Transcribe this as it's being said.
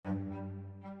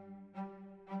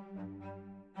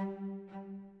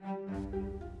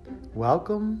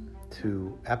Welcome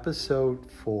to episode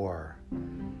 4,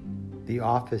 the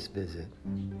office visit.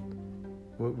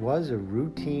 What was a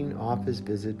routine office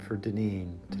visit for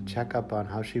Deneen to check up on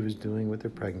how she was doing with her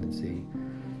pregnancy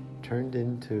turned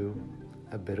into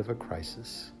a bit of a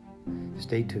crisis.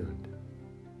 Stay tuned.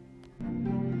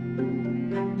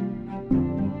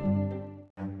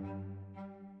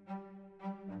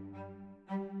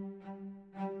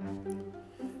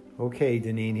 Okay,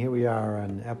 Deneen, here we are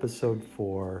on episode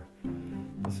 4.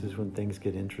 This is when things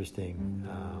get interesting.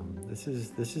 This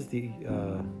is the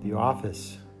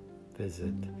office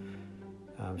visit.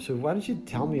 So why don't you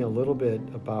tell me a little bit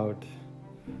about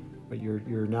what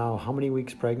you're now, how many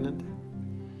weeks pregnant?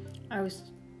 I was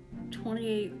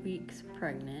 28 weeks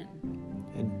pregnant.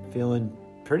 And feeling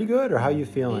pretty good, or how you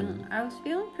feeling? I was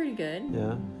feeling pretty good.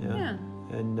 Yeah.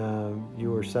 And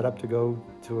you were set up to go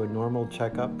to a normal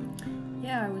checkup?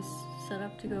 Yeah, I was set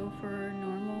up to go for a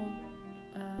normal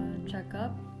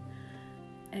checkup,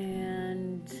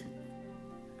 and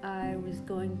I was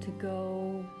going to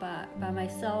go by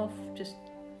myself, just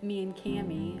me and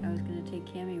Cammie. I was going to take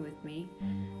Cammie with me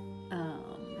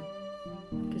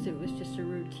because it was just a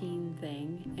routine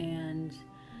thing. And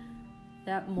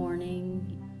that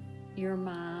morning, your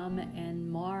mom and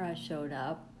Mara showed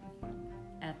up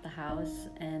at the house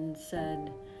and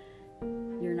said,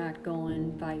 "You're not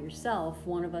going by yourself.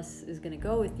 One of us is going to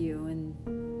go with you, and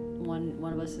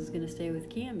one of us is going to stay with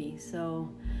Cammie." So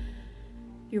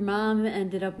your mom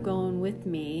ended up going with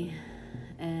me,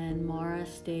 and Mara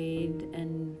stayed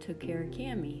and took care of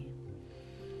Cammie.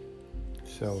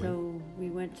 So we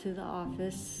went to the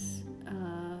office,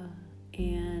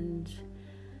 and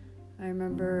I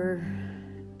remember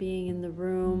being in the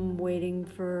room waiting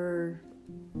for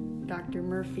Dr.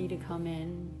 Murphy to come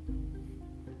in.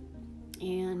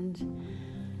 And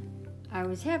I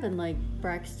was having like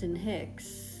Braxton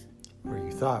Hicks. Or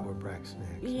you thought were Braxton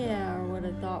Hicks. Yeah, or what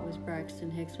I thought was Braxton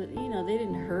Hicks. But, they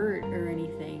didn't hurt or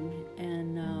anything.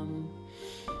 And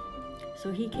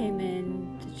so he came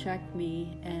in to check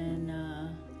me, and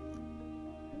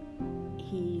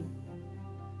he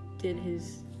did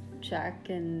his check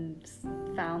and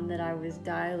found that I was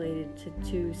dilated to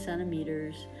 2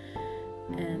 centimeters.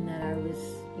 And that I was,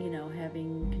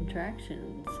 having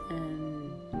contractions,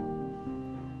 and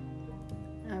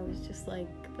I was just like,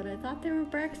 but I thought they were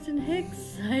Braxton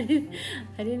Hicks. I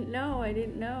didn't know,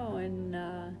 and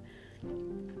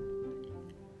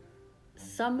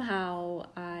somehow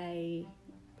I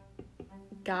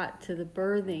got to the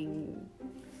birthing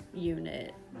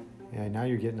unit. Yeah, now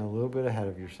you're getting a little bit ahead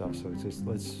of yourself, so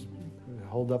let's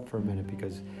hold up for a minute,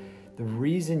 because the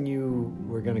reason you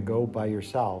were going to go by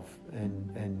yourself,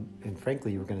 and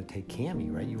frankly, you were going to take Cammie,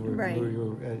 right? You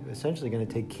were essentially going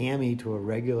to take Cammie to a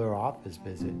regular office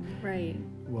visit, right?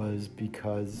 Was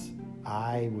because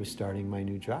I was starting my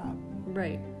new job,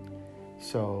 right?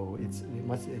 So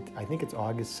I think it's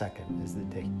August 2nd is the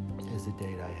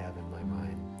date I have in my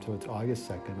mind. So it's August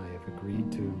 2nd. I have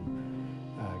agreed to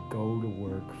go to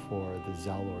work for the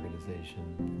Zell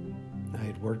organization. I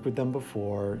had worked with them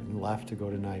before and left to go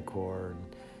to NICOR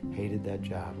and hated that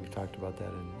job. We've talked about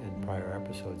that in prior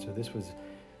episodes. So this was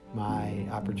my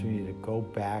opportunity to go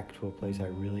back to a place I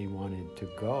really wanted to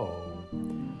go.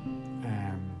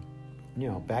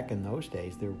 Back in those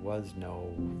days, there was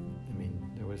no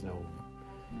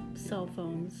cell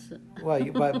phones. Well,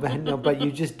 but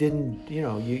you just didn't.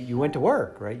 You went to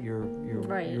work, right? Your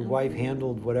wife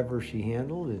handled whatever she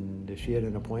handled, and if she had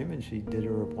an appointment, she did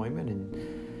her appointment, and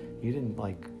you didn't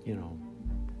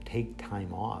take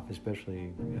time off,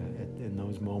 especially in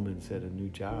those moments at a new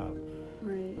job.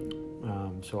 Right.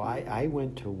 So I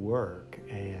went to work,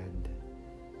 and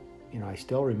I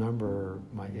still remember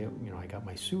I got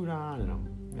my suit on, and I'm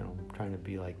trying to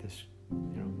be like this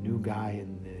new guy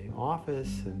in the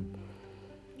office, and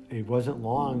it wasn't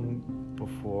long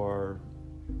before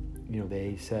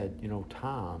they said,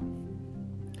 "Tom,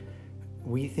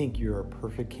 we think you're a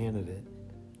perfect candidate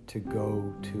to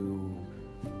go to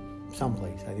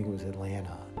someplace," I think it was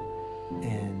Atlanta,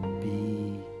 "and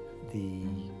be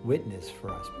the witness for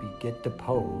us, get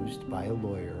deposed by a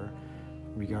lawyer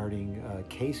regarding a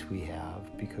case we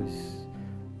have, because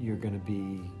you're going to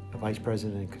be a vice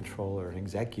president and controller and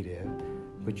executive,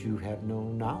 but you have no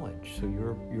knowledge. So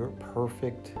you're a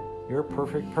perfect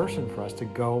person for us to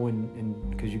go and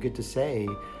because you get to say,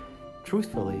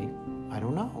 truthfully, I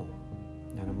don't know."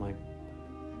 And I'm like,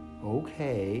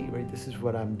 okay, right? This is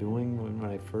what I'm doing when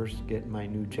I first get my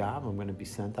new job. I'm going to be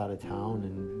sent out of town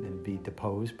and be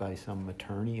deposed by some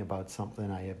attorney about something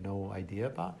I have no idea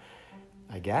about.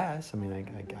 I guess. I mean,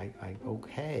 I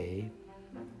okay.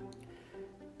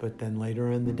 But then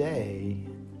later in the day,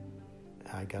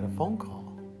 I got a phone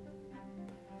call,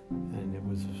 and it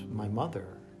was my mother,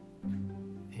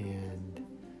 and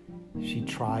she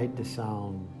tried to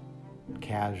sound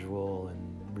casual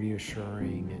and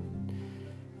reassuring and,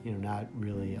 you know, not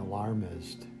really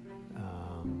alarmist.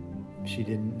 She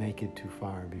didn't make it too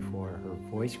far before her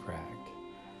voice cracked,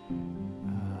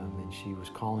 and she was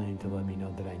calling to let me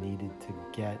know that I needed to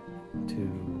get to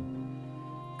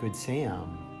Good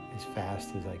Sam as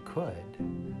fast as I could.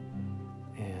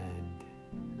 And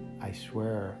I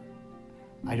swear,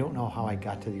 I don't know how I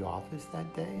got to the office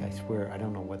that day. I swear, I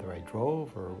don't know whether I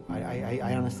drove or I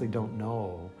honestly don't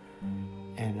know.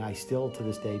 And I still, to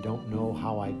this day, don't know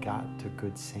how I got to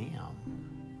Good Sam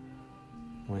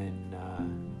when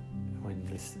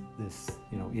this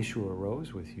you know, issue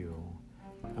arose with you.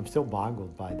 I'm still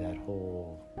boggled by that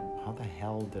whole, how the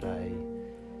hell did I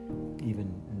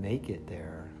even make it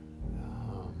there?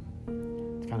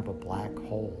 It's kind of a black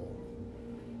hole.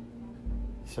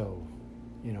 So,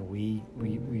 you know, we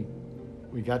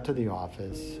got to the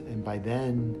office, and by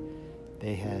then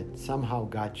they had somehow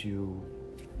got you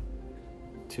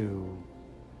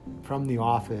from the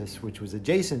office, which was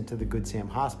adjacent to the Good Sam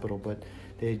Hospital, but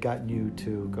they had gotten you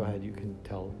to, go ahead, you can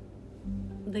tell.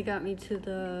 They got me to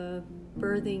the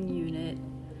birthing unit,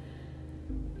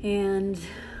 and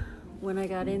when I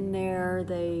got in there,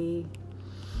 they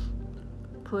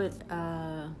put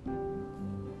a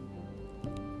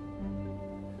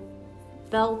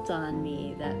belt on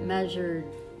me that measured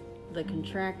the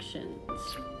contractions.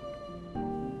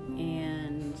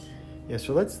 And yeah,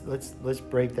 so let's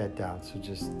break that down, so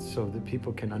just so that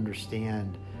people can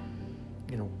understand,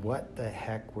 you know, what the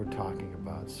heck we're talking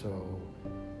about. So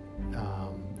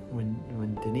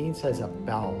when Deneen says a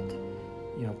belt,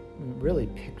 you know, really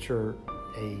picture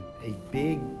a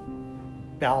big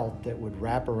belt that would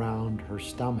wrap around her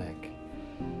stomach,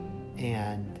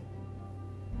 and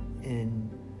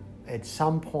at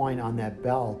some point on that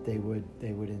belt they would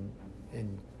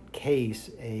encase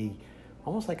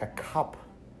almost like a cup.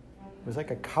 It was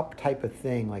like a cup type of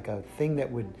thing, like a thing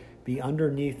that would be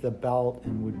underneath the belt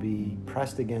and would be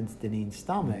pressed against Deneen's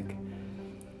stomach,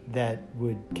 that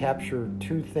would capture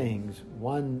two things: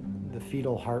 one, the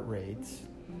fetal heart rates,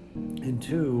 and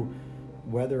two,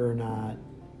 whether or not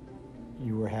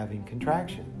you were having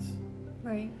contractions.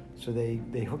 right. So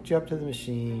they hooked you up to the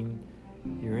machine.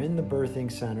 You're in the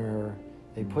birthing center.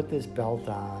 They put this belt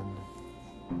on,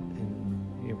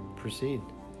 and you proceed.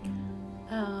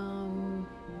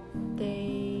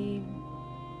 They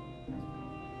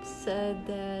said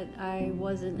that I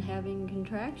wasn't having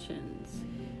contractions,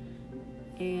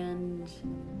 and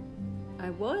I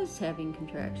was having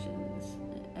contractions,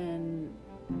 and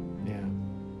Yeah.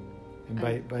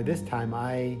 And by this time,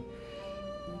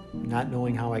 not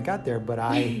knowing how I got there, but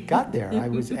I got there. I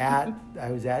was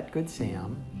at Good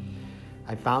Sam.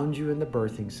 I found you in the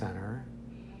birthing center,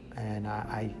 and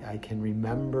I can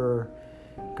remember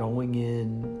going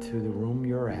into the room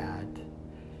you're at,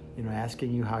 you know,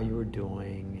 asking you how you were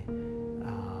doing.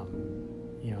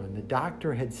 You know, and the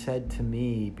doctor had said to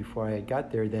me before I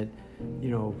got there that,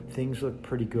 you know, things look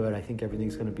pretty good. I think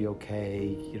everything's going to be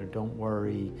okay. You know, don't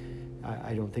worry.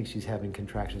 I don't think she's having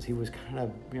contractions. He was kind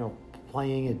of, you know,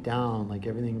 playing it down like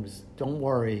everything was, don't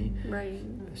worry. right.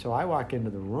 So I walk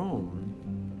into the room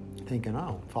thinking,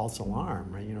 oh, false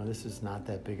alarm, right? You know, this is not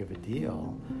that big of a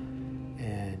deal.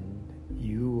 And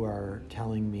you are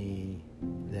telling me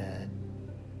that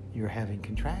you're having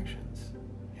contractions.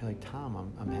 You're like,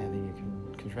 Tom, I'm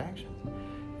having contractions.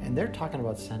 And they're talking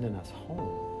about sending us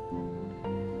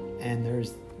home. And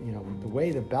there's, you know, the way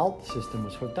the belt system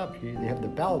was hooked up, they have the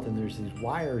belt and there's these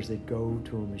wires that go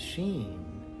to a machine.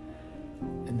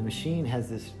 And the machine has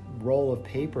this roll of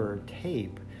paper or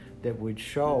tape that would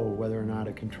show whether or not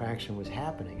a contraction was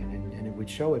happening. And it would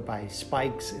show it by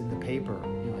spikes in the paper.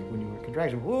 You know, like when you were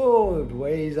contraction, whoa, it would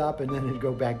ways up and then it'd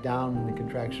go back down when the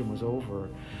contraction was over.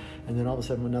 And then all of a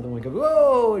sudden another one would go,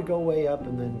 whoa, it'd go way up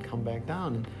and then come back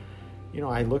down. And, you know,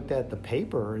 I looked at the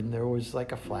paper and there was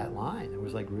like a flat line. There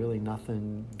was like really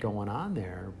nothing going on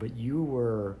there. But you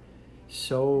were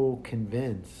so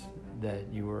convinced that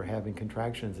you were having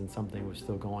contractions and something was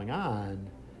still going on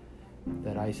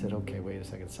that I said, okay, wait a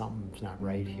second, something's not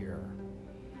right here.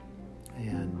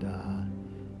 And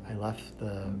I left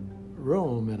the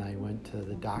room and I went to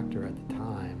the doctor at the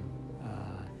time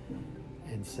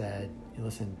and said,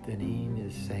 listen, Deneen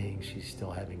is saying she's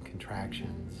still having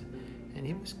contractions. And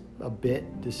he was a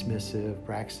bit dismissive.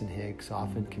 Braxton Hicks,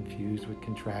 often confused with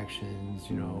contractions,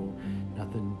 you know,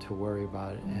 nothing to worry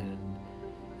about. And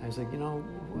I was like,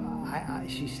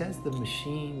 she says the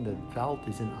machine, the belt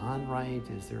isn't on right.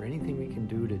 Is there anything we can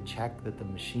do to check that the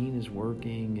machine is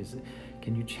working?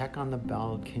 Can you check on the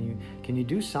belt? Can you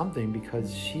do something,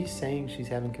 because she's saying she's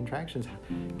having contractions?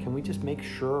 Can we just make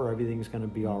sure everything's going to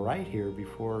be all right here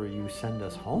before you send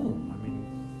us home? I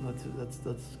mean,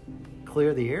 let's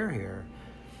clear the air here.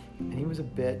 And he was a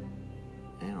bit,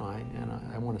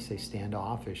 I want to say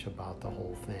standoffish about the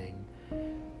whole thing.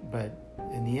 But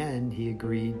in the end, he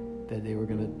agreed that they were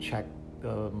going to check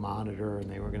the monitor and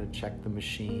they were going to check the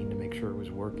machine to make sure it was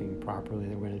working properly.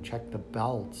 They were going to check the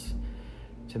belts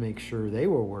to make sure they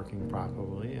were working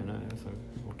properly. And I was like,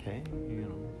 okay,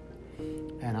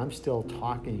 And I'm still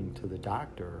talking to the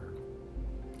doctor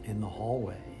in the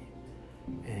hallway.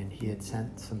 And he had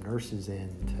sent some nurses in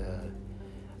to,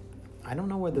 I don't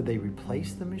know whether they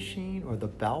replaced the machine or the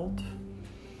belt.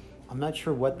 I'm not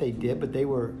sure what they did, but they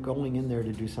were going in there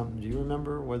to do something. Do you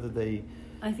remember whether they...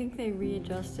 I think they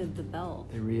readjusted the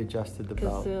belt. They readjusted the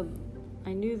belt. Because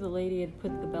I knew the lady had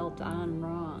put the belt on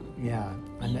wrong. Yeah.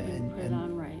 She didn't put it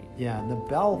on right. Yeah, and the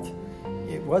belt,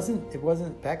 it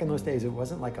wasn't, back in those days, it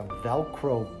wasn't like a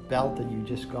Velcro belt that you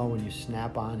just go and you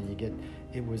snap on and you get,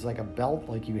 it was like a belt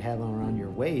like you have around your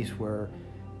waist where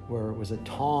it was a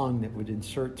tong that would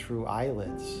insert through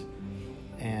eyelets.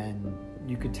 And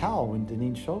you could tell when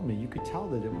Deneen showed me, you could tell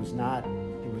that it was not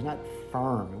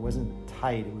firm, it wasn't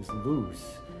tight, it was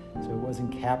loose. So it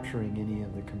wasn't capturing any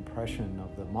of the compression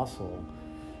of the muscle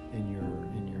in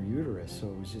your uterus. So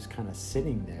it was just kind of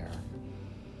sitting there.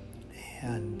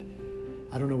 And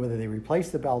I don't know whether they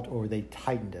replaced the belt or they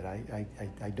tightened it.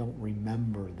 I don't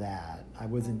remember that. I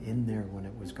wasn't in there when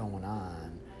it was going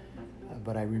on.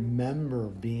 But I remember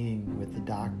being with the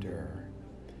doctor,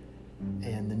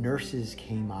 and the nurses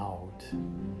came out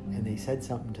and they said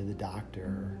something to the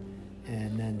doctor,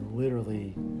 and then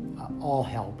literally all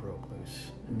hell broke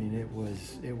loose. I mean,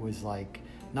 it was like,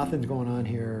 nothing's going on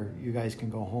here, you guys can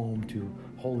go home, to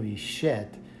holy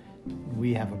shit,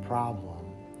 we have a problem.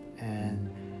 And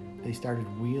they started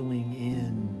wheeling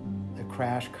in the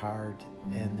crash cart,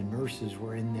 and the nurses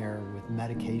were in there with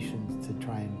medications to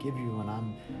try and give you, and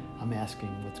I'm asking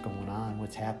what's going on,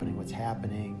 what's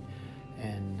happening,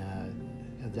 and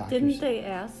the doctors... Didn't they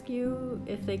ask you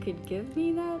if they could give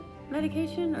me that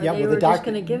medication, or yeah, they were just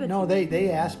going to give it to me? No,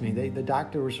 they asked me. The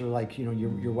doctors were like,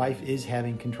 your wife is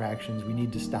having contractions, we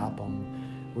need to stop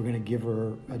them. We're going to give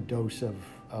her a dose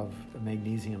of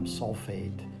magnesium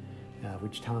sulfate,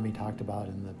 which Tommy talked about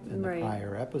in the Right.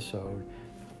 prior episode.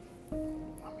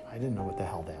 I didn't know what the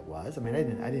hell that was. I mean, I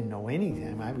didn't know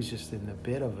anything. I was just in a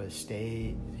bit of a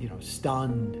state,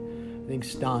 stunned. I think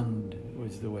stunned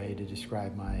was the way to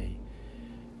describe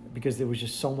because there was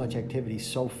just so much activity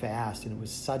so fast, and it was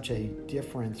such a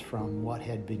difference from what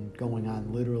had been going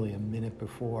on literally a minute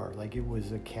before. Like, it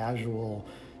was a casual,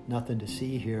 nothing to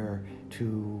see here,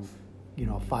 to,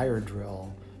 a fire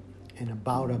drill in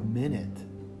about a minute.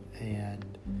 And,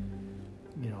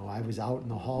 I was out in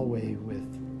the hallway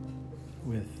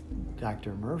with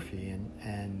Dr. Murphy,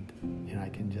 and I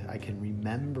can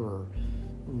remember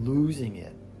losing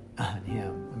it on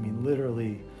him. I mean,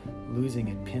 literally losing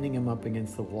it, pinning him up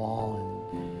against the wall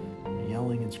and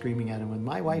yelling and screaming at him. When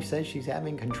my wife says she's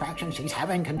having contractions, she's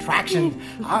having contractions.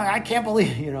 I can't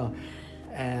believe,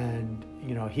 And,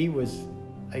 he was,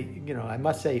 I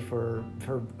must say, for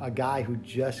a guy who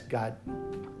just got,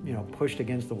 pushed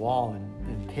against the wall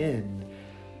and pinned,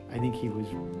 I think he was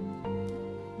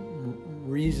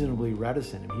reasonably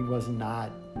reticent. I mean, he was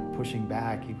not pushing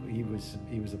back. He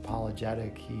was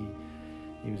apologetic.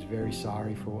 He was very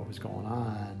sorry for what was going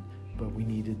on, but we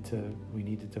needed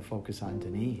to focus on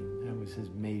Deneen. That was his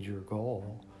major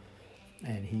goal,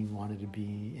 and he wanted to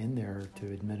be in there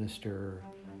to administer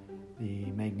the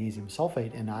magnesium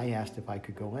sulfate. And I asked if I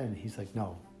could go in. He's like,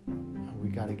 no, we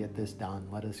got to get this done.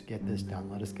 Let us get this done.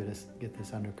 Let us get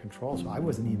this under control. So I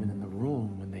wasn't even in the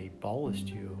room when they bolused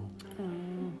you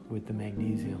with the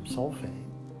magnesium sulfate,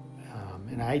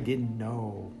 and I didn't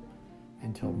know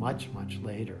until much, much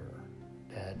later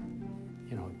that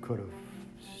it could have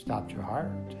stopped your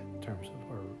heart in terms of,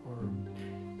 or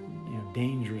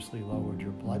dangerously lowered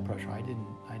your blood pressure. I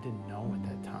didn't know at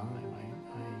that time.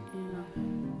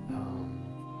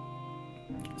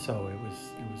 So it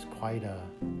was quite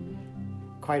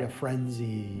a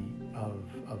frenzy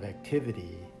of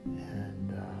activity,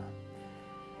 and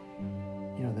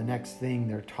the next thing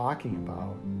they're talking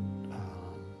about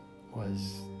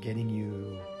was getting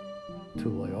you to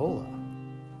Loyola.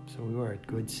 So we were at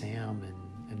Good Sam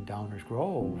and Downers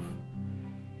Grove,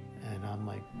 and I'm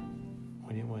like,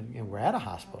 we're at a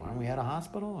hospital, aren't we at a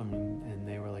hospital? I mean, and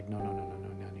they were like, no,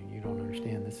 you don't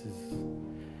understand.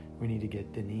 we need to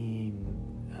get Deneen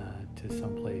to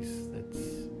someplace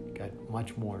that's got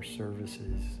much more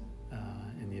services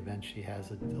in the event she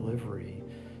has a delivery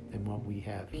than what we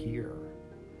have here.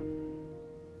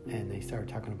 And they started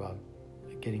talking about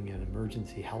getting an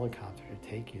emergency helicopter to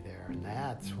take you there. And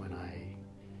that's when I,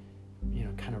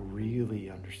 kind of really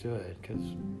understood.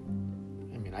 Because,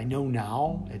 I know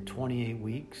now at 28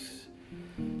 weeks,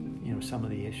 some of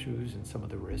the issues and some of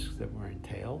the risks that were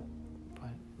entailed.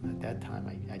 But at that time,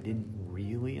 I didn't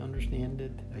really understand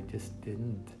it. I just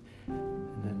didn't.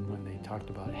 And then when they talked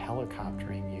about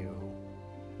helicoptering you,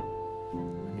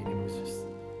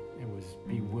 it was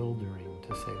bewildering,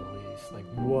 to say the least. Like,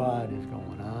 what is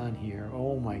going on here?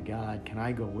 Oh my God, can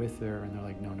I go with her? And they're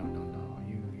like, no,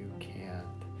 you can't.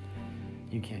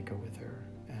 You can't go with her.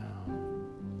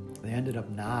 They ended up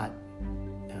not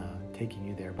taking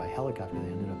you there by helicopter.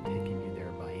 They ended up taking you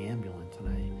there by ambulance. And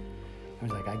I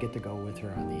was like, I get to go with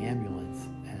her on the ambulance.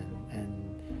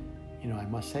 And I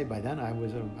must say, by then I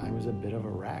was a bit of a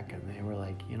wreck. And they were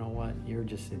like, you know what? You're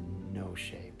just in no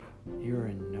shape. You're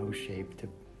in no shape to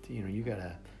you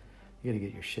gotta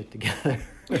get your shit together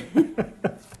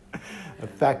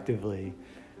effectively.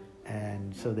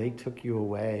 And so they took you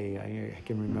away. I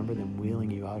can remember them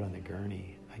wheeling you out on the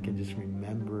gurney. I can just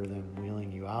remember them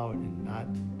wheeling you out and not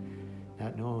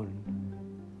knowing.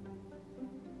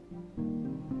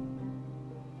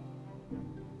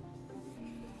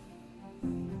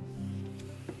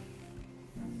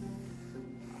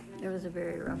 It was a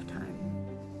very rough time.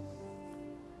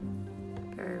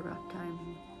 Very rough time.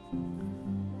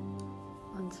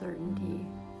 Uncertainty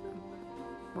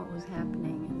of what was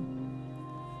happening,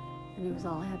 and it was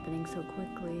all happening so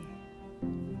quickly.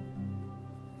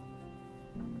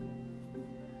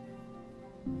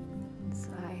 So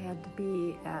I had to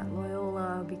be at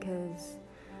Loyola because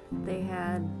they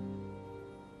had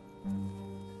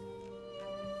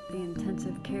the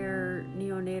intensive care,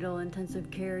 neonatal intensive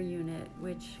care unit,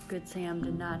 which Good Sam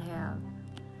did not have.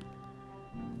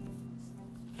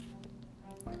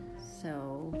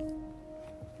 So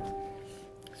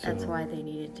that's why they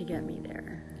needed to get me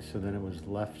there. So then it was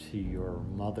left to your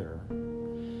mother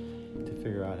to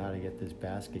figure out how to get this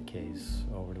basket case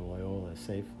over to Loyola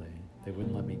safely. They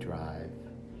wouldn't let me drive.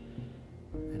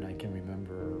 And I can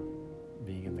remember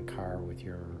being in the car with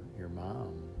your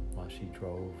mom while she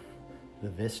drove the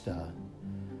Vista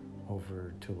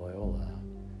over to Loyola.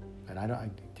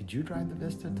 And did you drive the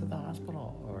Vista to the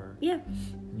hospital, or? Yeah.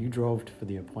 You drove for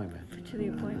the appointment. To the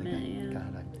appointment, yeah.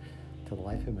 God, to the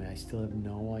life of me, I still have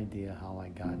no idea how I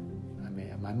got.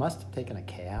 I must have taken a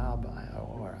cab,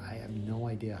 or I have no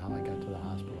idea how I got to the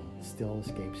hospital. It still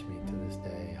escapes me to this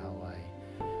day how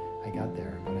I got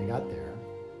there, but I got there.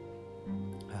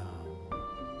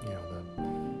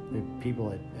 The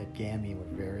people at GAMI were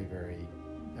very, very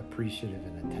appreciative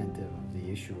and attentive of the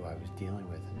issue I was dealing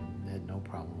with, and had no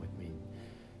problem with me,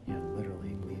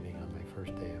 literally leaving on my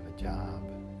first day of a job,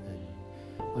 and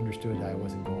understood that I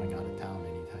wasn't going out of town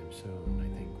anytime soon, I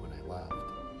think, when I left.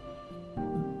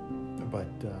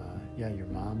 But, your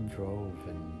mom drove,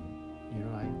 and,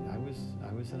 I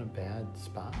was in a bad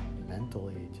spot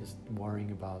mentally, just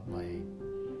worrying about my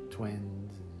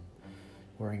twins, and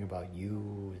worrying about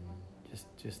you, and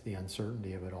just the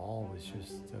uncertainty of it all was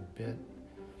just a bit.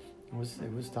 It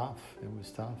was tough. It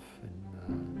was tough, and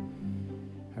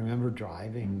I remember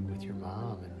driving with your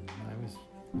mom, and I was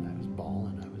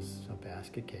bawling. I was a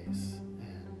basket case,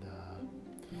 and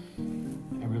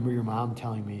I remember your mom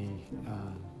telling me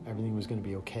everything was going to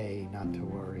be okay, not to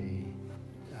worry,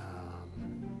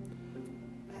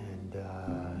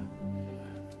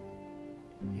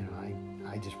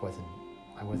 I just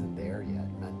wasn't there yet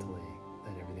mentally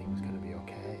that everything was going to be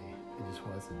okay. It just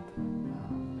wasn't.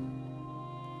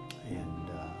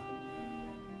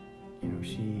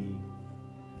 She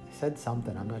said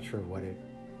something. I'm not sure what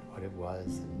it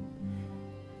was,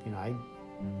 and I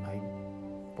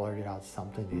blurted out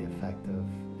something to the effect of,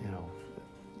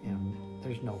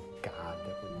 there's no God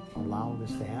that would allow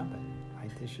this to happen.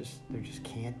 Right? There just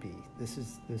can't be. This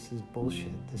is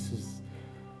bullshit.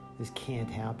 This can't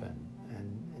happen.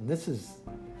 And this is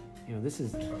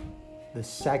the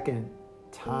second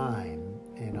time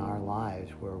in our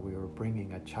lives where we were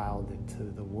bringing a child into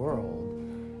the world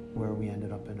where we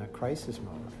ended up in a crisis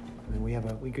mode.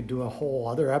 We could do a whole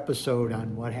other episode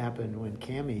on what happened when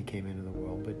Cammie came into the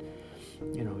world, but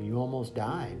you almost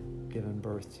died giving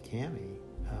birth to Cammie.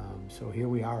 So here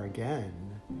we are again,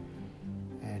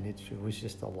 and it was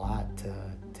just a lot to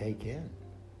take in.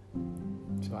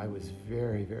 So I was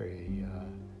very, very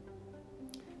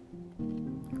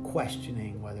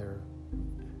questioning whether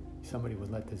somebody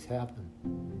would let this happen.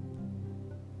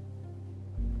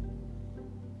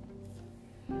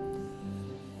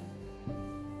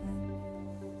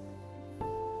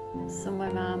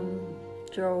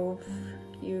 drove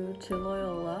you to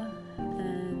Loyola,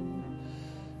 and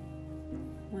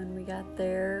when we got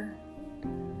there,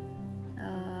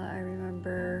 I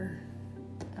remember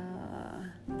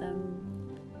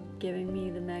them giving me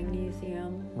the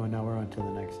magnesium. Well, now we're on to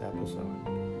the next episode.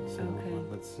 So Okay.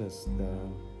 let's just,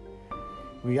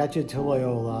 we got you to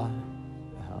Loyola.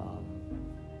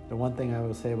 The one thing I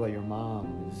will say about your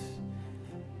mom is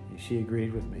she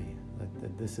agreed with me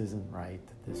that this isn't right,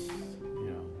 that this,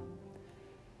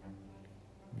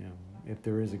 if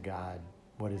there is a God,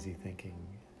 what is he thinking?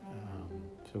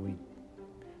 So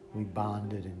we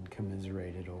bonded and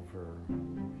commiserated over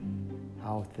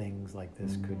how things like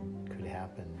this could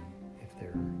happen if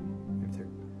there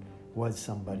was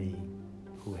somebody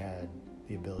who had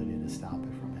the ability to stop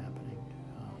it from happening.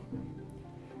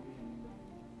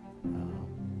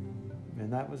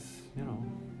 And that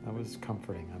was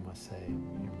comforting, I must say.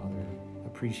 Your mother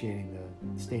appreciating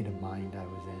the state of mind I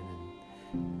was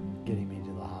in and getting me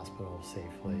to the hospital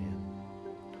safely.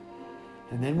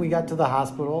 And then we got to the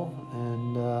hospital,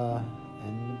 and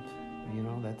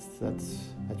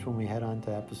that's when we head on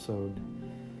to episode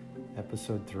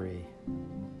 3,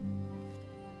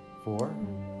 4,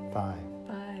 5.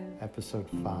 Episode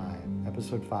 5.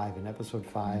 Episode 5, and episode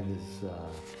 5 is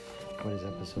what is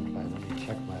episode 5? Let me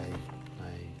check my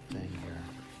thing here.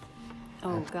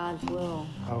 Oh, God's will.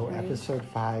 Oh, right? episode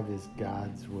 5 is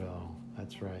God's will.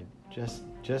 That's right.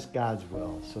 Just God's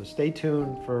will. So stay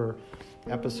tuned for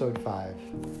episode 5.